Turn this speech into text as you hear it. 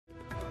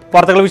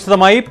വാർത്തകൾ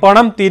വിശദമായി.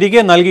 പണം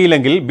തിരികെ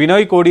നൽകിയില്ലെങ്കിൽ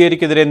ബിനോയ്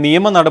കോടിയേരിക്കെതിരെ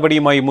നിയമ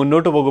നടപടിയുമായി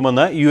മുന്നോട്ടു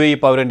പോകുമെന്ന് UAE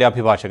പൗരന്റെ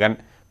അഭിഭാഷകൻ.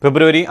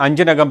 ഫെബ്രുവരി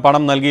 5-നകം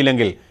പണം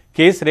നൽകിയില്ലെങ്കിൽ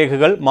കേസ്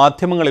രേഖകൾ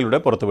മാധ്യമങ്ങളിലൂടെ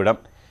പുറത്തുവിടും.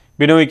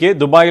 ബിനോയ്ക്ക്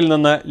ദുബായിൽ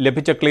നിന്ന്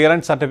ലഭിച്ച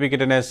ക്ലിയറൻസ്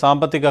സർട്ടിഫിക്കറ്റിന്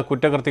സാമ്പത്തിക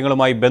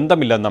കുറ്റകൃത്യങ്ങളുമായി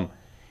ബന്ധമില്ലെന്നും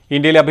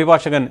ഇന്ത്യയിലെ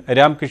അഭിഭാഷകൻ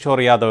രാം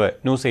കിഷോർ യാദവ്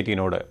ന്യൂസ്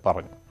 18നോട്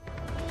പറഞ്ഞു.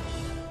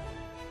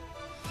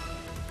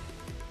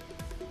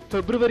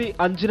 ഫെബ്രുവരി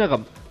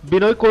 5-നകം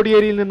ബിനോയ്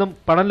കോടിയേരിയിൽ നിന്നും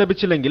പണം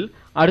ലഭിച്ചില്ലെങ്കിൽ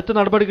അടുത്ത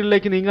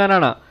നടപടികളിലേക്ക്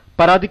നീങ്ങാനാണ്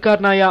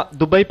പരാതിക്കാരനായ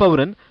ദുബായ്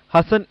പൗരൻ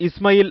ഹസൻ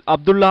ഇസ്മായിൽ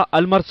അബ്ദുള്ള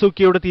അൽ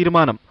മർസൂക്കിയുടെ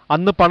തീരുമാനം.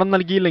 അന്ന് പണം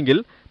നൽകിയില്ലെങ്കിൽ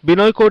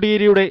ബിനോയ്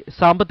കോടിയേരിയുടെ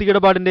സാമ്പത്തിക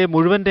ഇടപാടിന്റെ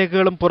മുഴുവൻ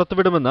രേഖകളും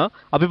പുറത്തുവിടുമെന്ന്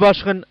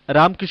അഭിഭാഷകൻ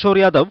രാം കിഷോർ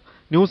യാദവ്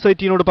ന്യൂസ്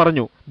 18നോട്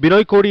പറഞ്ഞു.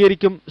 ബിനോയ്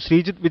കോടിയേരിക്കും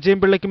ശ്രീജിത്ത്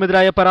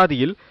വിജയംപിള്ളയ്ക്കുമെതിരായ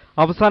പരാതിയിൽ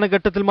അവസാന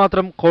ഘട്ടത്തിൽ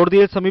മാത്രം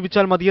കോടതിയെ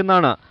സമീപിച്ചാൽ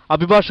മതിയെന്നാണ്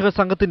അഭിഭാഷക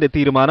സംഘത്തിന്റെ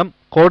തീരുമാനം.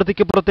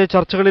 കോടതിക്ക് പുറത്തെ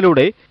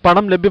ചർച്ചകളിലൂടെ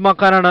പണം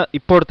ലഭ്യമാക്കാനാണ്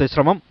ഇപ്പോഴത്തെ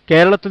ശ്രമം.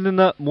 കേരളത്തിൽ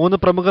നിന്ന്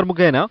 3 പ്രമുഖർ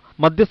മുഖേന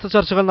മധ്യസ്ഥ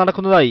ചർച്ചകൾ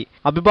നടക്കുന്നതായി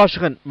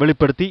അഭിഭാഷകൻ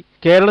വെളിപ്പെടുത്തി.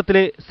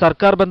 കേരളത്തിലെ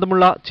സർക്കാർ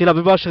ബന്ധമുള്ള ചില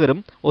അഭിഭാഷകരും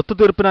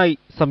ഒത്തുതീർപ്പിനായി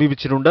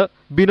സമീപിച്ചിട്ടുണ്ട്.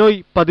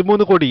 ബിനോയ്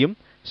 13 കോടിയും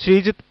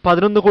ശ്രീജിത്ത്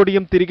 11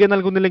 കോടിയും തിരികെ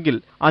നൽകുന്നില്ലെങ്കിൽ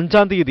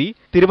 5-ാം തീയതി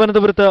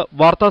തിരുവനന്തപുരത്ത്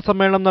വാർത്താ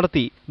സമ്മേളനം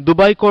നടത്തി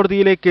ദുബായ്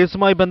കോടതിയിലെ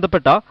കേസുമായി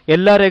ബന്ധപ്പെട്ട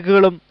എല്ലാ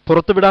രേഖകളും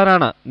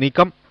പുറത്തുവിടാനാണ്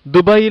നീക്കം.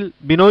 ദുബായിൽ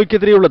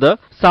ബിനോയ്ക്കെതിരെയുള്ളത്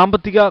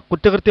സാമ്പത്തിക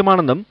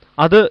കുറ്റകൃത്യമാണെന്നും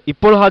അത്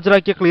ഇപ്പോൾ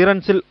ഹാജരാക്കിയ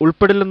ക്ലിയറൻസിൽ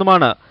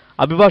ഉൾപ്പെടില്ലെന്നുമാണ്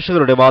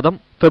അഭിഭാഷകരുടെ വാദം.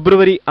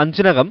 ഫെബ്രുവരി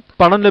 5-നകം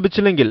പണം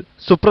ലഭിച്ചില്ലെങ്കിൽ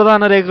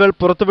സുപ്രധാന രേഖകൾ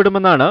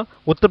പുറത്തുവിടുമെന്നാണ്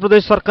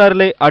ഉത്തർപ്രദേശ്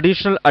സർക്കാരിലെ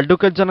അഡീഷണൽ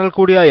അഡ്വക്കേറ്റ് ജനറൽ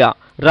കൂടിയായ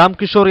രാം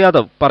കിഷോർ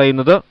യാദവ്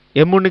പറയുന്നത്.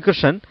 M.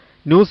 ഉണ്ണികൃഷ്ണൻ,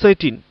 ന്യൂസ്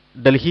 18,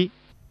 ഡൽഹി.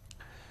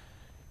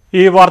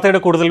 ഈ വാർത്തയുടെ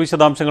കൂടുതൽ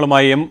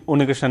വിശദാംശങ്ങളുമായി M.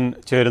 ഉണ്ണികൃഷ്ണൻ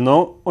ചേരുന്നു.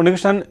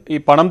 ഉണ്ണികൃഷ്ണൻ, ഈ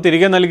പണം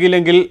തിരികെ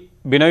നൽകിയില്ലെങ്കിൽ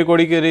ബിനോയ്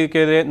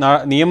കോടിയേരിക്കെതിരെ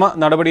നിയമ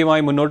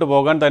നടപടിയുമായി മുന്നോട്ട്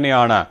പോകാൻ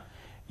തന്നെയാണ്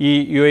ഈ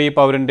UAE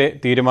പൗരന്റെ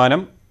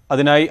തീരുമാനം.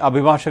 അതിനായി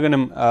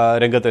അഭിഭാഷകനും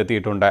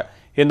രംഗത്തെത്തിയിട്ടുണ്ട്.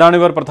 എന്താണ്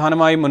ഇവർ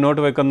പ്രധാനമായും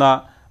മുന്നോട്ട് വെക്കുന്ന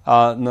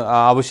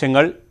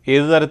ആവശ്യങ്ങൾ?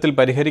 ഏതു തരത്തിൽ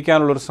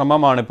പരിഹരിക്കാനുള്ളൊരു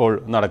ശ്രമമാണ് ഇപ്പോൾ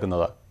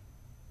നടക്കുന്നത്?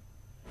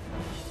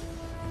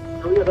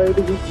 അതായത്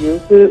ഈ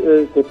കേസ്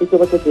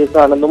കെട്ടിച്ചമച്ച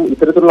കേസാണെന്നും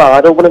ഇത്തരത്തിലുള്ള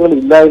ആരോപണങ്ങൾ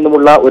ഇല്ല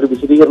എന്നുമുള്ള ഒരു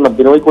വിശദീകരണം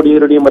ബിനോയ്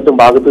കോടിയേരിയുടെയും മറ്റും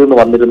ഭാഗത്തു നിന്ന്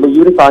വന്നിരുന്നു. ഈ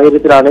ഒരു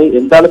സാഹചര്യത്തിലാണ്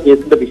എന്താണ്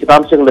കേസിന്റെ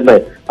വിശദാംശങ്ങളെന്ന്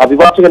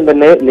അഭിഭാഷകൻ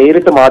തന്നെ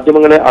നേരിട്ട്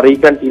മാധ്യമങ്ങളെ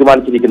അറിയിക്കാൻ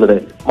തീരുമാനിച്ചിരിക്കുന്നത്.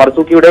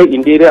 മർസൂക്കിയുടെ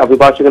ഇന്ത്യയിലെ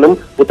അഭിഭാഷകനും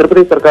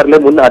ഉത്തർപ്രദേശ് സർക്കാരിലെ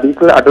മുൻ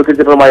അഡീഷണൽ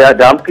അഡ്വക്കേറ്റ് ജനറലുമായ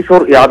രാം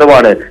കിഷോർ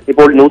യാദവാണ്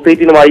ഇപ്പോൾ ന്യൂസ്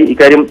 18നുമായി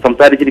ഇക്കാര്യം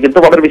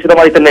സംസാരിച്ചിരിക്കുന്നത്. വളരെ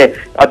വിശദമായി തന്നെ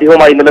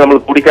അദ്ദേഹവുമായി ഇന്നലെ നമ്മൾ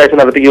കൂടിക്കാഴ്ച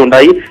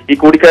നടത്തുകയുണ്ടായി. ഈ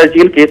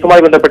കൂടിക്കാഴ്ചയിൽ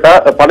കേസുമായി ബന്ധപ്പെട്ട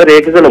പല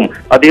രേഖകളും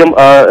അദ്ദേഹം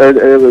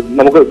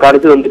നമുക്ക്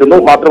കാണിച്ചു തന്നിരുന്നു.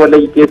 മാത്രമല്ല,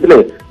 ഈ കേസിൽ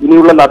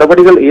ഇനിയുള്ള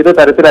നടപടികൾ ഏത്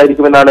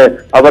തരത്തിലായിരിക്കുമെന്നാണ്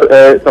അവർ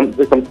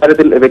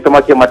സംസാരത്തിൽ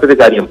വ്യക്തമാക്കിയ മറ്റൊരു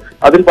കാര്യം.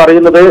 അതിൽ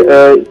പറയുന്നത്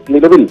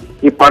നിലവിൽ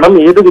ഈ പണം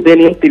ഏത്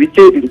വിധേനയും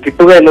തിരിച്ച്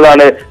കിട്ടുക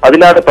എന്നതാണ്.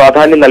 അതിനാണ്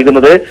പ്രാധാന്യം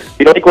നൽകുന്നത്.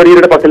 ബിനോയ്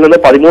കോടിയേരിയുടെ പക്കൽ നിന്ന്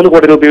 13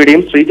 കോടി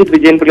രൂപയുടെയും ശ്രീജിത്ത്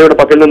വിജയൻപിള്ളയുടെ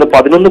പക്കൽ നിന്ന്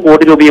 11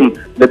 കോടി രൂപയും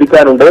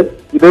ലഭിക്കാനുണ്ട്.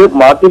 ഇത്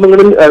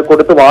മാധ്യമങ്ങളിൽ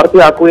കൊടുത്ത്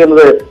വാർത്തയാക്കുക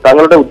എന്നത്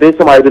തങ്ങളുടെ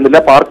ഉദ്ദേശമായിരുന്നില്ല.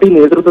 പാർട്ടി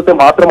നേതൃത്വത്തെ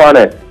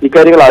മാത്രമാണ്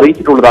ഇക്കാര്യങ്ങൾ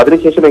അറിയിച്ചിട്ടുള്ളത്.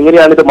 അതിനുശേഷം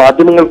എങ്ങനെയാണ് ഇത്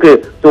മാധ്യമങ്ങൾക്ക്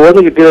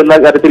ചോർന്നു കിട്ടിയതെന്ന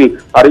കാര്യത്തിൽ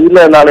അറിയില്ല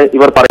എന്നാണ്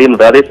ഇവർ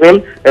പറയുന്നത്. അതേസമയം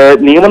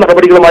നിയമ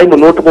നടപടികളുമായി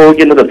മുന്നോട്ട്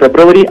പോവുകയെന്നത്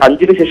ഫെബ്രുവരി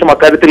 5-ന് ശേഷം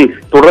അക്കാര്യത്തിൽ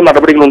തുടർ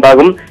നടപടികൾ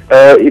ഉണ്ടാകും.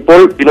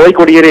 ഇപ്പോൾ ബിനോയ്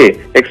കോടിയേരിയെ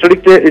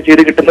എക്സ്ട്രഡിറ്റ്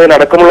ചെയ്ത്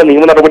കിട്ടുന്നതിനടക്കമുള്ള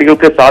നിയമ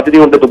നടപടികൾക്ക്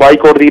സാധ്യതയുണ്ട് ദുബായ്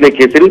കോടതിയിലെ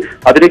കേസിൽ.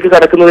 അതിലേക്ക്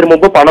കടക്കുന്നതിന്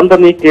മുമ്പ് പണം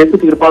തന്നെ ഈ കേസ്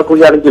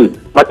തീർപ്പാക്കുകയാണെങ്കിൽ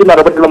മറ്റു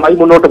നടപടികളുമായി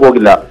മുന്നോട്ട്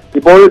പോകില്ല.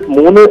 ഇപ്പോൾ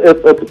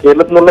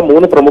കേരളത്തിൽ നിന്നുള്ള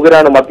 3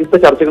 പ്രമുഖരാണ് മധ്യസ്ഥ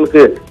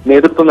ചർച്ചകൾക്ക്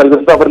നേതൃത്വം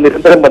നൽകുന്നത്. അവർ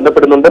നിരന്തരം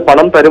ബന്ധപ്പെടുന്നുണ്ട്.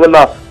 പണം തരുമെന്ന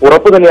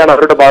ഉറപ്പ് തന്നെയാണ്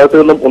അവരുടെ ഭാഗത്തു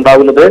നിന്നും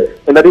ഉണ്ടാകുന്നത്.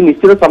 എന്നാൽ ഈ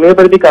നിശ്ചിത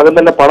സമയപരിധിക്കകം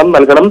തന്നെ പണം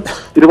നൽകണം.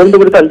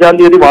 തിരുവനന്തപുരത്ത് 5-ാം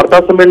തീയതി വാർത്താ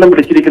സമ്മേളനം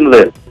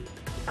വിളിച്ചിരിക്കുന്നത്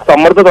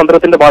സമ്മർദ്ദ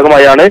തന്ത്രത്തിന്റെ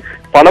ഭാഗമായാണ്.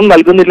 പണം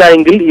നൽകുന്നില്ല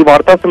എങ്കിൽ ഈ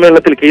വാർത്താ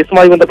സമ്മേളനത്തിൽ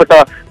കേസുമായി ബന്ധപ്പെട്ട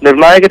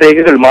നിർണായക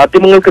രേഖകൾ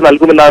മാധ്യമങ്ങൾക്ക്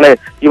നൽകുമെന്നാണ്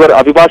ഇവർ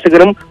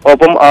അഭിഭാഷകരും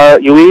ഒപ്പം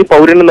UAE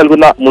പൗരനും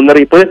നൽകുന്ന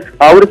മുന്നറിയിപ്പ്.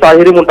 ആ ഒരു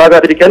സാഹചര്യം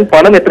ഉണ്ടാകാതിരിക്കാൻ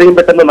പണം എത്രയും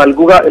പെട്ടെന്ന്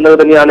നൽകുക എന്നത്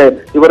തന്നെയാണ്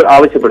ഇവർ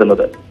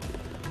ആവശ്യപ്പെടുന്നത്.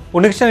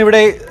 ഉണ്ണികൃഷ്ണൻ,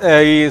 ഇവിടെ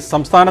ഈ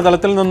സംസ്ഥാന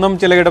തലത്തിൽ നിന്നും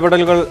ചില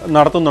ഇടപെടലുകൾ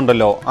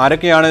നടത്തുന്നുണ്ടല്ലോ.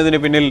 ആരൊക്കെയാണ് ഇതിന്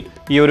പിന്നിൽ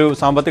ഈ ഒരു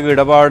സാമ്പത്തിക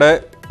ഇടപാട്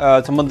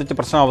സംബന്ധിച്ച്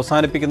പ്രശ്നം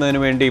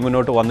അവസാനിപ്പിക്കുന്നതിന് വേണ്ടി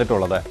മുന്നോട്ട്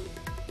വന്നിട്ടുള്ളത്?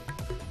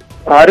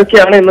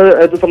 ആരൊക്കെയാണ്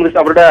ഇത് സംബന്ധിച്ച്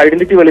അവരുടെ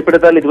ഐഡന്റിറ്റി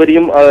വെളിപ്പെടുത്താൻ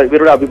ഇതുവരെയും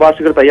ഇവരുടെ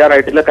അഭിഭാഷകർ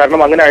തയ്യാറായിട്ടില്ല.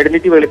 കാരണം അങ്ങനെ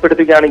ഐഡന്റിറ്റി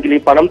വെളിപ്പെടുത്തുകയാണെങ്കിൽ ഈ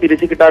പണം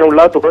തിരിച്ചു കിട്ടാനുള്ള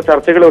തുടർ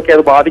ചർച്ചകളൊക്കെ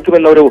അത്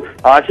ബാധിക്കുമെന്നൊരു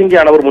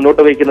ആശങ്കയാണ് അവർ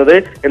മുന്നോട്ട് വയ്ക്കുന്നത്.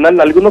 എന്നാൽ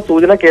നൽകുന്ന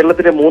സൂചന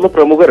കേരളത്തിലെ 3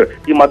 പ്രമുഖർ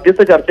ഈ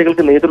മധ്യസ്ഥ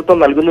ചർച്ചകൾക്ക് നേതൃത്വം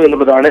നൽകുന്നു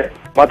എന്നുള്ളതാണ്.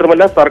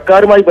 മാത്രമല്ല,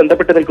 സർക്കാരുമായി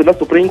ബന്ധപ്പെട്ട് നിൽക്കുന്ന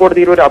സുപ്രീം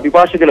കോടതിയിലെ ഒരു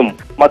അഭിഭാഷകനും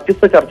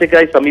മധ്യസ്ഥ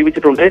ചർച്ചയ്ക്കായി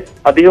സമീപിച്ചിട്ടുണ്ട്.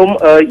 അദ്ദേഹവും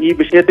ഈ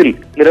വിഷയത്തിൽ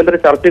നിരന്തര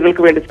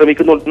ചർച്ചകൾക്ക് വേണ്ടി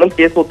ശ്രമിക്കുന്നുണ്ടെന്നും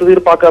കേസ്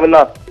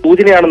ഒത്തുതീർപ്പാക്കാമെന്ന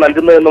സൂചനയാണ്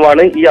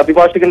നൽകുന്നതെന്നുമാണ് ഈ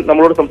അഭിഭാഷകൻ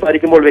നമ്മളോട്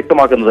സംസാരിക്കുമ്പോൾ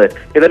വ്യക്തമാക്കുന്നത്.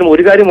 ഏതായാലും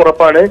ഒരു കാര്യം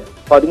ഉറപ്പാണ്,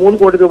 13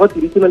 കോടി രൂപ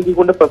തിരിച്ചു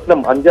നൽകിക്കൊണ്ട് പ്രശ്നം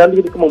 5-ാം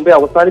തീയതിക്ക് മുമ്പേ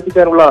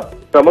അവസാനിപ്പിക്കാനുള്ള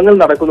ശ്രമങ്ങൾ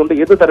നടക്കുന്നുണ്ട്.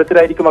 ഏത്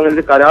തരത്തിലായിരിക്കും അങ്ങനെ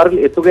ഒരു കരാറിൽ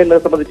എത്തുക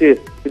എന്നതിനെ സംബന്ധിച്ച്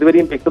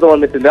ഇതുവരെയും വ്യക്തത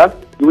വന്നിട്ടില്ല.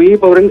 UAE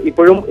പൗരൻ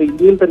ഇപ്പോഴും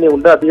ഇന്ത്യയിൽ തന്നെ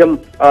ഉണ്ട്. അദ്ദേഹം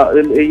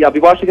ഈ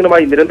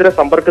അഭിഭാഷകനുമായി നിരന്തര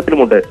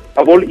സമ്പർക്കത്തിലുമുണ്ട്.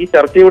 അപ്പോൾ ഈ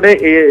ചർച്ചയുടെ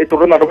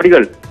തുടർ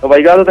നടപടികൾ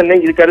വൈകാതെ തന്നെ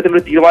ഇക്കാര്യത്തിൽ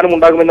ഒരു തീരുമാനം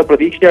ഉണ്ടാകുമെന്ന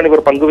പ്രതീക്ഷയാണ്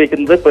ഇവർ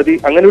പങ്കുവയ്ക്കുന്നത്.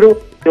 അങ്ങനെ ഒരു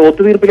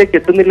ഒത്തുതീർപ്പിലേക്ക്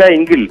എത്തുന്നില്ല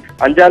എങ്കിൽ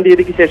 5-ാം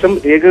തീയതിക്ക് ശേഷം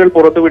രേഖകൾ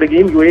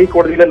പുറത്തുവിടുകയും UAE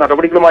കോടതിയിലെ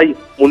നടപടികളുമായി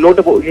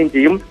മുന്നോട്ട് പോവുകയും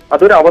ചെയ്യും.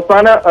 അതൊരു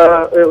അവസാന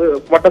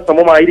വട്ട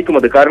ശ്രമമായിരിക്കും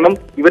അത്. കാരണം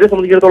ഇവരെ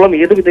സംബന്ധിച്ചിടത്തോളം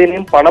ഏത്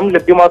വിധേനയും പണം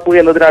ലഭ്യമാക്കുക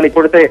എന്നതിനാണ്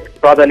ഇപ്പോഴത്തെ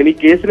പ്രാധാന്യം. ഈ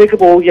കേസിലേക്ക്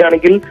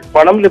പോവുകയാണെങ്കിൽ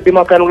പണം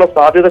ലഭ്യമാക്കാനുള്ള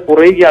സാധ്യത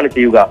കുറയുകയാണ്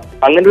ചെയ്യുക.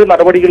 അങ്ങനെ ഒരു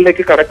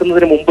നടപടികളിലേക്ക്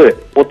കടക്കുന്നതിന് മുമ്പ്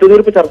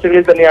ഒത്തുതീർപ്പ്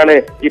ചർച്ചകളിൽ തന്നെയാണ്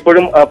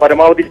ഇപ്പോഴും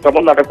പരമാവധി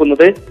ശ്രമം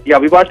നടക്കുന്നത്. ഈ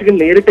അഭിഭാഷകൻ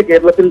നേരിട്ട്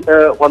കേരളത്തിൽ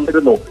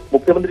വന്നിരുന്നു.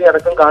 മുഖ്യമന്ത്രി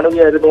അടക്കം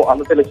കാണുകയായിരുന്നു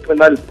അന്നത്തെ ലക്ഷ്യം.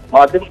 എന്നാൽ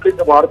മാധ്യമങ്ങളിൽ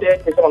വാർത്തയായ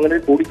ശേഷം അങ്ങനെ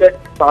ഒരു കൂടിക്കാഴ്ച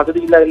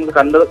സാധ്യതയില്ല എന്ന്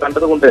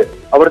കണ്ടതുകൊണ്ട്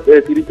അവർ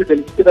തിരിച്ച്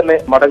ഡൽഹിക്ക് തന്നെ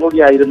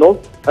മടങ്ങുകയായിരുന്നു.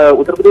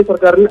 ഉത്തർപ്രദേശ്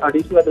സർക്കാരിൽ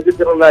അഡീഷണൽ അഡ്വക്കേറ്റ്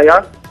ജനറലായ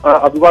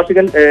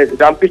അഭിഭാഷകൻ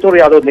രാംകിഷോർ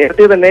യാദവ്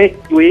നേരത്തെ തന്നെ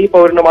UAE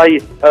പൗരനുമായി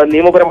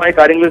നിയമപരമായ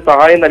കാര്യങ്ങളിൽ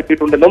സഹായം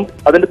നൽകിയിട്ടുണ്ടെന്നും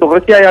അതിന്റെ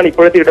തുടർച്ചയായാണ്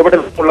ഇപ്പോഴത്തെ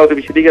ഇടപെടലുള്ള ഒരു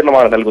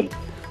വിശദീകരണമാണ് നൽകുന്നത്.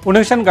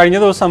 ഉണ്ണികൃഷ്ണൻ, കഴിഞ്ഞ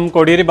ദിവസം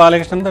കോടിയേരി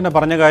ബാലകൃഷ്ണൻ തന്നെ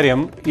പറഞ്ഞ കാര്യം,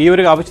 ഈ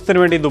ഒരു ആവശ്യത്തിന്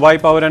വേണ്ടി ദുബായ്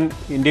പൗരൻ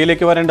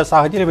ഇന്ത്യയിലേക്ക് വരേണ്ട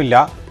സാഹചര്യമില്ല.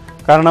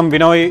 കാരണം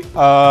ബിനോയ്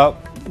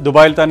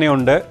ദുബായിൽ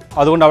തന്നെയുണ്ട്,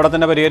 അതുകൊണ്ട് അവിടെ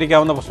തന്നെ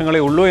പരിഹരിക്കാവുന്ന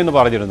പ്രശ്നങ്ങളേ ഉള്ളൂ എന്ന്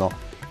പറഞ്ഞിരുന്നു.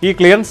 ഈ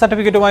ക്ലിയറൻസ്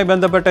സർട്ടിഫിക്കറ്റുമായി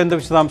ബന്ധപ്പെട്ട എന്ത്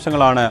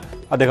വിശദാംശങ്ങളാണ്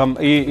അദ്ദേഹം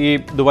ഈ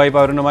ദുബായ്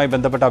പൗരനുമായി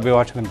ബന്ധപ്പെട്ട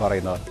അഭിഭാഷകൻ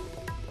പറയുന്നത്?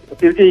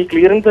 തീർച്ചയായും ഈ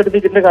ക്ലിയറൻസ്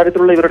സർട്ടിഫിക്കറ്റിന്റെ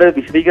കാര്യത്തിലുള്ള ഇവരുടെ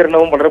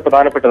വിശദീകരണവും വളരെ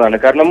പ്രധാനപ്പെട്ടതാണ്.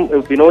 കാരണം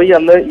ബിനോയ്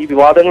അന്ന് ഈ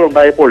വിവാദങ്ങൾ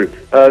ഉണ്ടായപ്പോൾ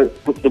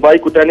ദുബായ്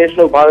കുറ്റാന്വേഷണ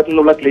വിഭാഗത്തിൽ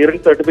നിന്നുള്ള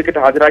ക്ലിയറൻസ്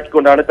സർട്ടിഫിക്കറ്റ്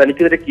ഹാജരാക്കിക്കൊണ്ടാണ്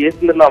തനിക്കെതിരെ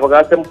കേസിലെന്ന്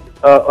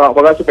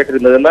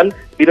അവകാശപ്പെട്ടിരുന്നത്. എന്നാൽ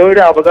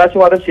ബിനോയുടെ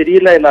അവകാശവാദം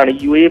ശരിയില്ല എന്നാണ്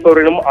UAE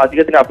പൗരനും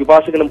അദ്ദേഹത്തിന്റെ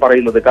അഭിഭാഷകനും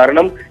പറയുന്നത്.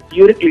 കാരണം ഈ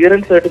ഒരു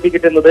ക്ലിയറൻസ്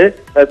സർട്ടിഫിക്കറ്റ് എന്നത്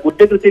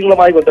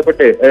കുറ്റകൃത്യങ്ങളുമായി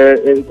ബന്ധപ്പെട്ട്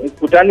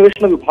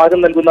കുറ്റാന്വേഷണ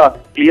വിഭാഗം നൽകുന്ന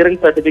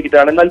ക്ലിയറൻസ് സർട്ടിഫിക്കറ്റ്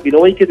ആണ്. എന്നാൽ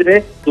ബിനോയ്ക്കെതിരെ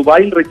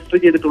ദുബായിൽ രജിസ്റ്റർ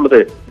ചെയ്തിട്ടുള്ളത്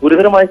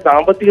ഗുരുതരമായ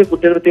സാമ്പത്തിക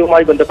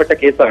കുറ്റകൃത്യവുമായി ബന്ധപ്പെട്ട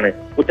കേസാണ്.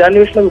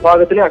 കുറ്റാന്വേഷണ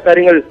വിഭാഗത്തിന്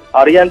അക്കാര്യങ്ങൾ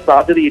അറിയാൻ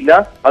സാധ്യതയില്ല.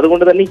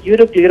 അതുകൊണ്ട് തന്നെ ഈ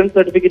ഒരു ക്ലിയറൻസ്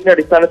സർട്ടിഫിക്കറ്റിന്റെ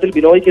അടിസ്ഥാനത്തിൽ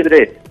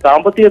ബിനോയ്ക്കെതിരെ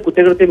സാമ്പത്തിക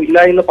കുറ്റകൃത്യം ഇല്ല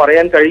എന്ന്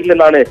പറയാൻ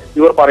കഴിയില്ലെന്നാണ്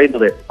ഇവർ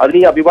പറയുന്നത്. അതിന്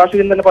ഈ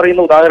അഭിഭാഷകൻ തന്നെ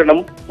പറയുന്ന ഉദാഹരണം,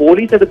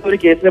 പോലീസ് എടുത്ത ഒരു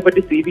കേസിനെ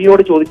പറ്റി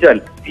CBIയോട് ചോദിച്ചാൽ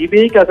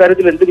CBIക്ക്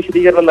അക്കാര്യത്തിൽ എന്ത്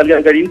വിശദീകരണം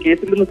നൽകാൻ കഴിയും?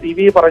 കേസിൽ നിന്ന്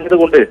CBI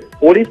പറഞ്ഞതുകൊണ്ട്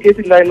പോലീസ്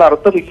കേസില്ല എന്ന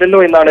അർത്ഥമില്ലല്ലോ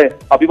എന്നാണ്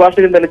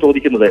അഭിഭാഷകൻ തന്നെ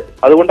ചോദിക്കുന്നത്.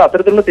 അതുകൊണ്ട്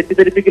അത്തരത്തിലുള്ള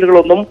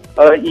തെറ്റിദ്ധരിപ്പിക്കലുകളൊന്നും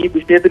ഈ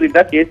വിഷയത്തിലില്ല.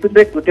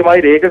 കേസിന്റെ കൃത്യമായ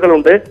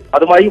രേഖകളുണ്ട്.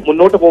 അതുമായി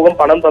മുന്നോട്ട് പോകാൻ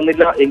പണം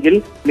തന്നില്ല എങ്കിൽ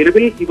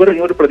നിലവിൽ ഇവർ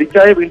ഒരു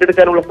പ്രതിച്ഛായ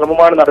വീണ്ടെടുക്കാനുള്ള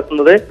ശ്രമമാണ്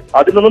നടത്തുന്നത്.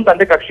 അതിനൊന്നും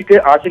തന്റെ കക്ഷിക്ക്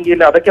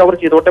ആശങ്കയില്ല. അതൊക്കെ അവർ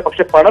ചെയ്തോട്ടെ,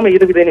 പക്ഷെ പണം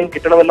ഏത് വിധേനയും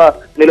കിട്ടണമെന്ന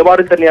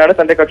നിലപാടിൽ തന്നെയാണ്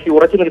തന്റെ കക്ഷി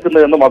ഉറച്ചു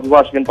നിൽക്കുന്നതെന്നും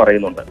അഭിഭാഷകൻ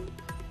പറയുന്നുണ്ട്.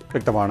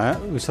 വ്യക്തമാണ്.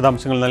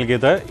 വിശദാംശങ്ങൾ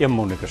നൽകിയത് M.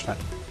 ഉണ്ണികൃഷ്ണൻ.